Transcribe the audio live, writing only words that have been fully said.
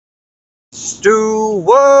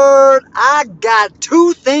Stewart, I got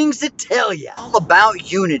two things to tell you. All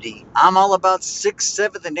about unity. I'm all about 6th,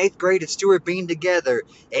 7th, and 8th grade and Stewart being together.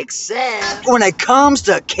 Except when it comes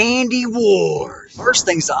to candy wars. First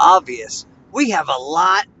thing's obvious. We have a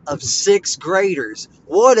lot of 6th graders.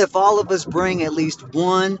 What if all of us bring at least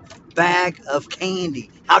one bag of candy?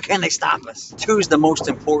 How can they stop us? Two's the most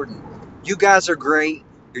important. You guys are great.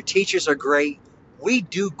 Your teachers are great. We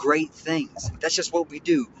do great things. That's just what we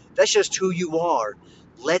do. That's just who you are.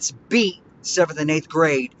 Let's beat 7th and 8th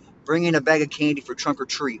grade. Bring in a bag of candy for trunk or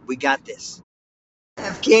treat. We got this.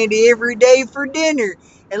 Have candy every day for dinner.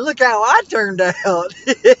 And look how I turned out.